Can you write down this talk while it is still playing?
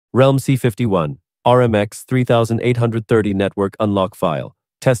Realme C51 RMX3830 network unlock file,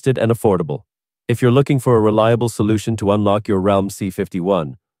 tested and affordable. If you're looking for a reliable solution to unlock your Realme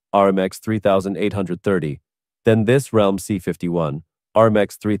C51 RMX3830, then this Realme C51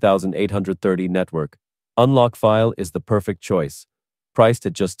 RMX3830 network unlock file is the perfect choice. Priced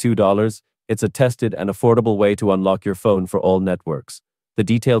at just $2, it's a tested and affordable way to unlock your phone for all networks. The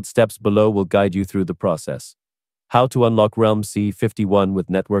detailed steps below will guide you through the process. How to unlock Realme C51 with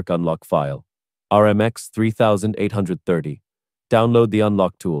network unlock file. RMX3830. Download the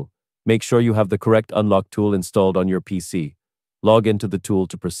unlock tool. Make sure you have the correct unlock tool installed on your PC. Log into the tool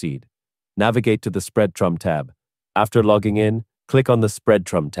to proceed. Navigate to the SPREADTRUM tab. After logging in, click on the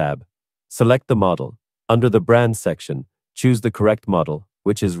SPREADTRUM tab. Select the model. Under the brand section, choose the correct model,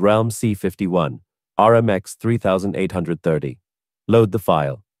 which is Realme C51 RMX3830. Load the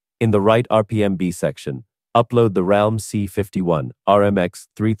file. In the WRITE RPMB section, upload the Realme C51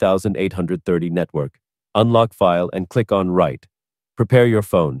 RMX3830 network. Unlock file and click on Write. Prepare your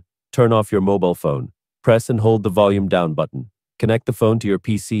phone. Turn off your mobile phone. Press and hold the volume down button. Connect the phone to your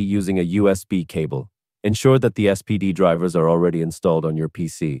PC using a USB cable. Ensure that the SPD drivers are already installed on your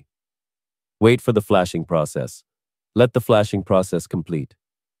PC. Wait for the flashing process. Let the flashing process complete.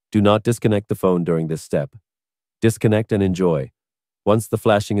 Do not disconnect the phone during this step. Disconnect and enjoy. Once the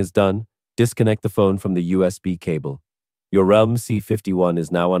flashing is done, disconnect the phone from the USB cable. Your Realme C51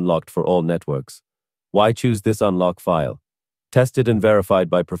 is now unlocked for all networks. Why choose this unlock file? Tested and verified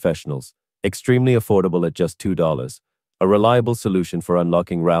by professionals. Extremely affordable at just $2. A reliable solution for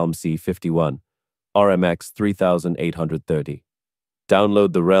unlocking Realme C51 RMX3830.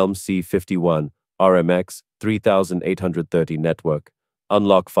 Download the Realme C51 RMX3830 network.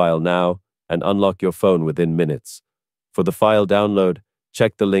 Unlock file now and unlock your phone within minutes. For the file download,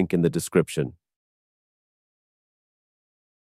 check the link in the description.